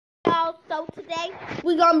So today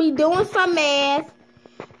we're going to be doing some math.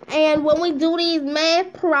 And when we do these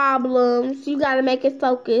math problems, you got to make it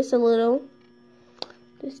focus a little.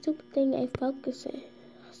 This stupid thing ain't focusing.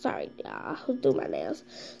 Sorry, y'all. I'll do my nails.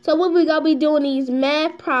 So when we're going to be doing these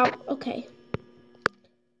math problems, okay.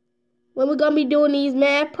 When we're going to be doing these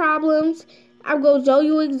math problems, I'm going to show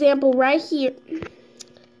you an example right here.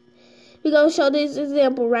 We're going to show this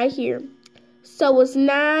example right here. So it's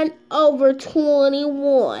 9 over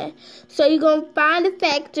 21. So you're going to find the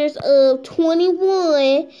factors of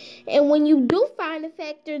 21. And when you do find the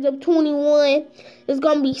factors of 21, it's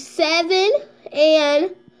going to be 7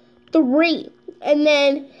 and 3. And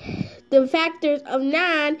then the factors of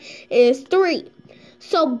 9 is 3.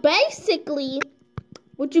 So basically,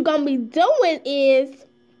 what you're going to be doing is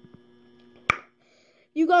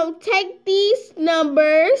you're going to take these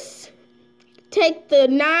numbers. Take the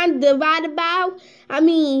 9 divided by,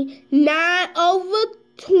 9 over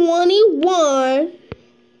 21.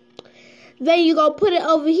 Then you're going to put it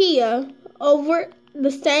over here, over the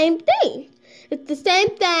same thing. It's the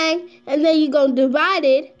same thing, and then you're going to divide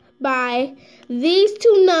it by these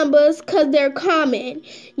two numbers because they're common,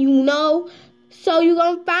 So you're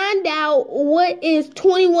going to find out what is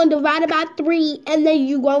 21 divided by 3, and then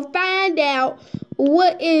you're going to find out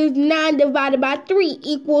what is 9 divided by 3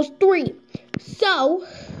 equals 3. So,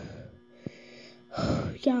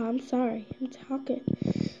 y'all, I'm sorry, I'm talking.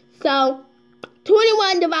 So,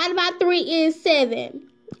 21 divided by 3 is 7.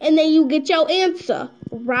 And then you get your answer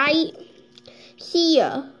right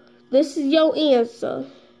here. This is your answer.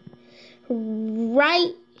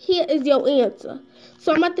 Right here is your answer.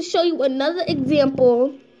 So, I'm about to show you another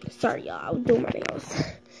example. Sorry, y'all, I was doing my nails.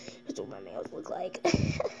 That's what my nails look like.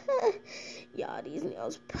 Y'all, these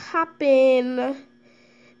nails popping.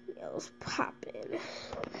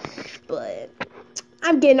 But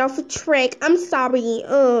I'm getting off the track. I'm sorry.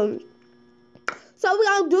 So we're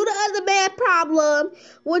gonna do the other math problem,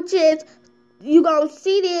 which is you're gonna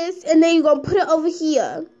see this and then you're gonna put it over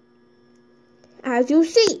here. As you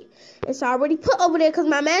see, it's already put over there because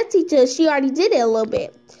my math teacher, she already did it a little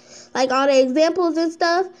bit, like all the examples and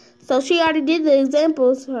stuff. So she already did the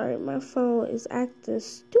examples. Sorry, my phone is acting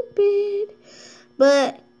stupid,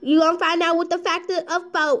 but you're going to find out what the factor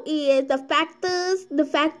of 4 is. The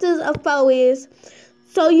factors of 4 is,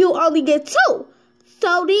 so you only get 2.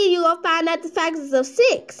 So then you're going to find out the factors of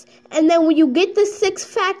 6. And then when you get the 6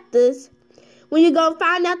 factors, when you're going to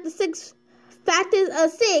find out the 6 factors of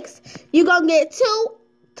 6, you're going to get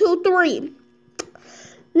 2, 3.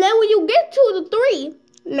 Then when you get 2 to 3,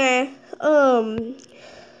 when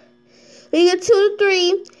you get 2 to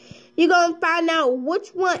 3, you're going to find out which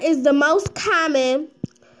one is the most common.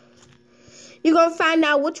 You're going to find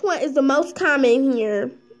out which one is the most common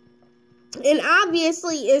here. And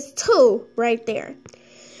obviously, it's 2 right there.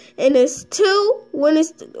 And it's 2. When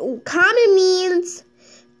it's common means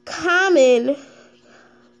common.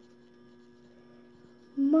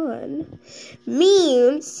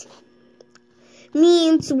 Means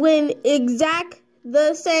when exact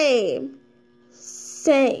the same.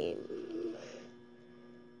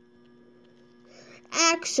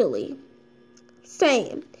 Actually,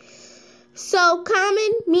 same. So,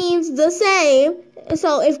 common means the same.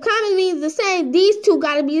 So, if common means the same, these two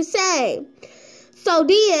got to be the same. So,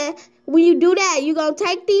 then, when you do that, you're going to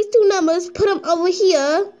take these two numbers, put them over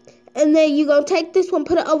here, and then you're going to take this one,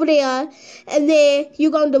 put it over there, and then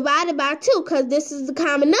you're going to divide it by 2, because this is the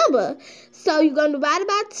common number. So, you're going to divide it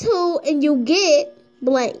by 2, and you get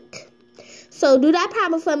blank. So, do that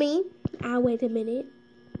problem for me. I'll wait a minute.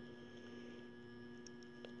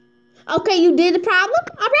 Okay, you did the problem?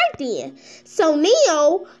 All right, then. So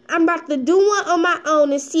now, I'm about to do one on my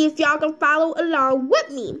own and see if y'all can follow along with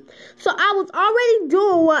me. So I was already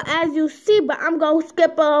doing one, as you see, but I'm going to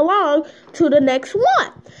skip along to the next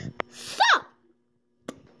one. So,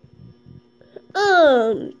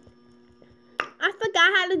 I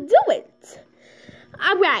forgot how to do it.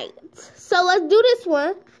 All right. So let's do this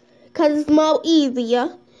one, because it's more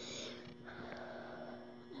easier.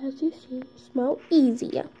 As you see, it's more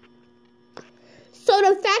easier. So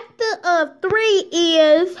the factor of 3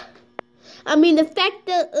 is, the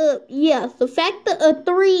factor of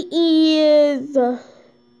 3 is,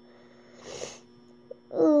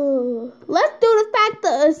 let's do the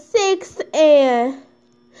factor of 6 and,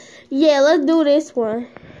 let's do this one.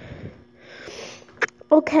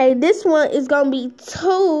 Okay, this one is going to be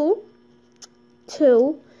 2.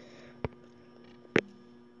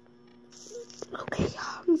 Okay,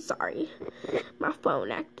 y'all, I'm sorry. My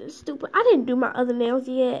phone acting stupid. I didn't do my other nails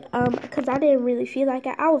yet, because I didn't really feel like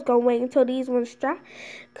it. I was going to wait until these ones dry,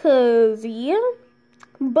 because,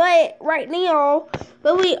 But right now,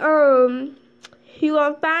 you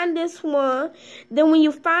gonna find this one. Then when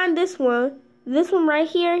you find this one right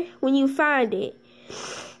here, when you find it,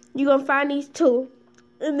 you gonna find these two,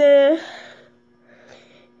 and then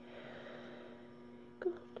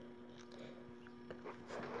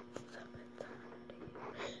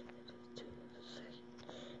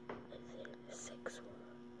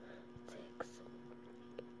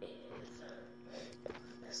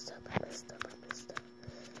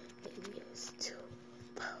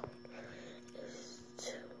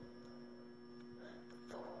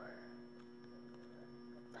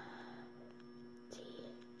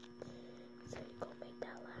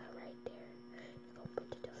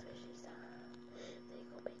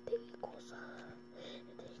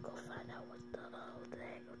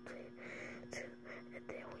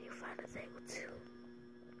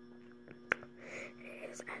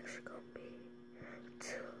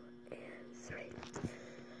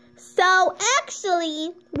so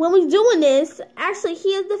actually, when we're doing this, actually,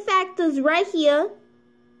 here's the factors right here.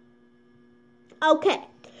 Okay.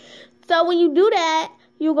 So when you do that,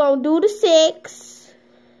 you're going to do the 6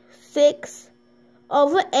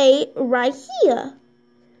 over 8 right here.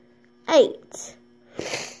 8.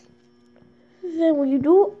 Then when you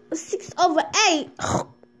do 6 over 8,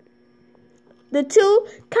 the two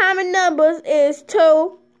common numbers is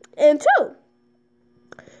 2 and 2.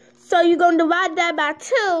 So you're going to divide that by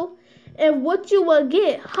 2. And what you will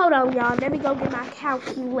get, hold on, y'all. Let me go get my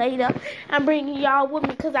calculator. I'm bringing y'all with me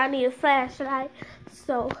because I need a flashlight.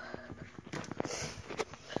 So, let's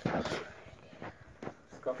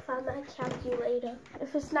go find my calculator.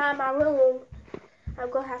 If it's not in my room, I'm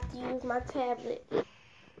going to have to use my tablet.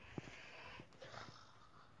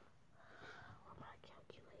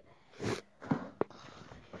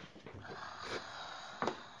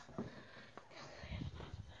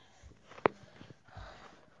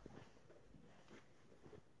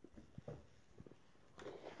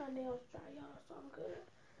 My nails dry, y'all, so I'm good.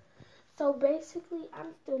 So basically,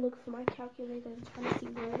 I'm still looking for my calculator and trying to see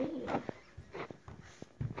where it is.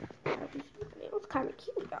 These nails kind of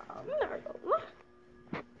cute, y'all. I'm not gonna lie.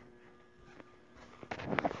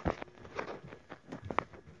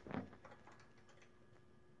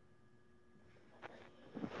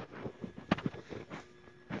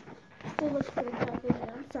 Still looking for the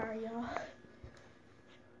calculator. I'm sorry, y'all.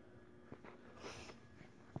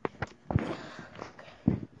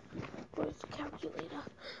 Calculator.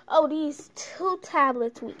 Oh, these 2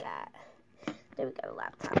 tablets we got. Then we got a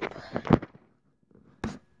laptop. So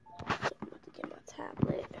I'm about to get my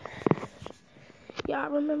tablet. Y'all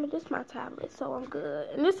remember this is my tablet, so I'm good.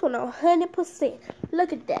 And this one 100%.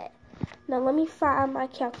 Look at that. Now let me find my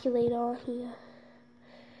calculator on here.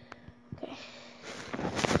 Okay.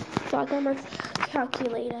 So I got my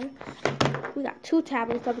calculator. We got 2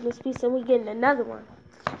 tablets up in this piece, and we're getting another one.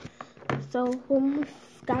 So when we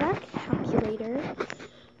got our calculator.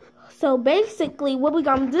 So basically, what we're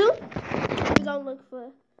gonna do, we're gonna look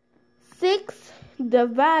for 6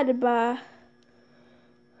 divided by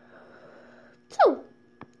 2.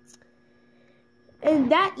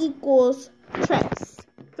 And that equals trace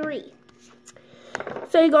 3.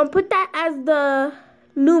 So you're gonna put that as the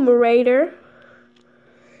numerator.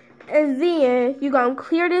 And then you're gonna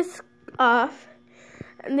clear this off.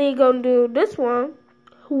 And then you're gonna do this one,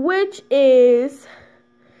 which is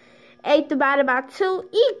 8 divided by 2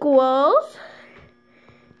 equals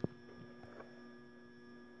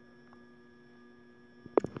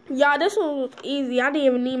y'all, this one was easy. I didn't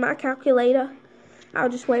even need my calculator. I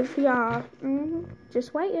was just waiting for y'all.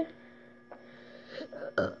 Just waiting.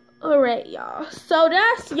 Alright, y'all. So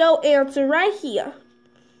that's your answer right here.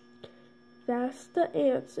 That's the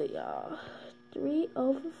answer, y'all. 3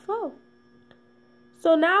 over 4.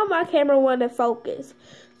 So now my camera want to focus.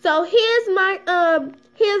 So here's my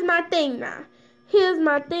thing now. Here's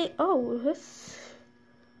my thing. Oh, that's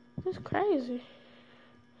crazy.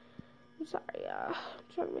 I'm sorry, y'all.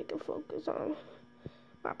 I'm trying to make it focus on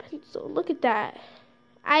my pencil. Look at that.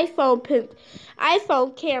 iPhone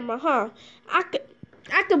camera, huh? I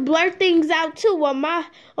could blur things out too on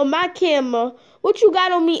my camera. What you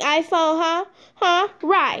got on me, iPhone, huh? Huh?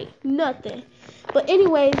 Right. Nothing. But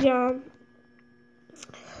anyways, y'all.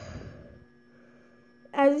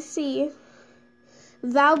 As you see,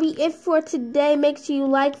 that'll be it for today. Make sure you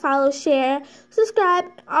like, follow, share, subscribe,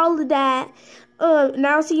 all of that. And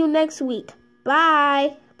I'll see you next week.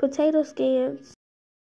 Bye. Potato skins.